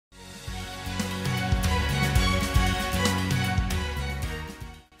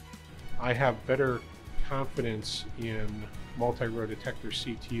I have better confidence in multi-row detector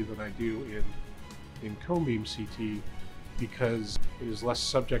CT than I do in cone beam CT because it is less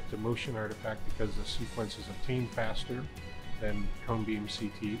subject to motion artifact because the sequence is obtained faster than cone beam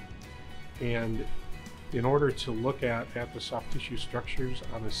CT. And in order to look at the soft tissue structures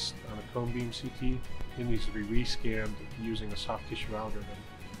on a cone beam CT, it needs to be rescanned using a soft tissue algorithm.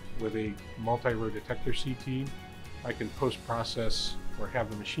 With a multi-row detector CT, I can post-process or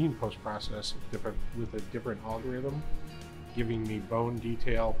have the machine post-process with a different algorithm, giving me bone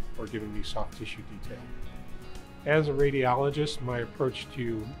detail or giving me soft tissue detail. As a radiologist, my approach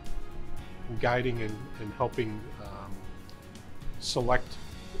to guiding and helping select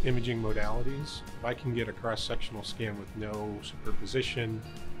imaging modalities, if I can get a cross-sectional scan with no superposition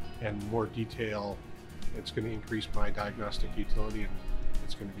and more detail, it's going to increase my diagnostic utility and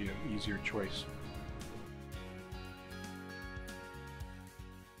it's going to be an easier choice.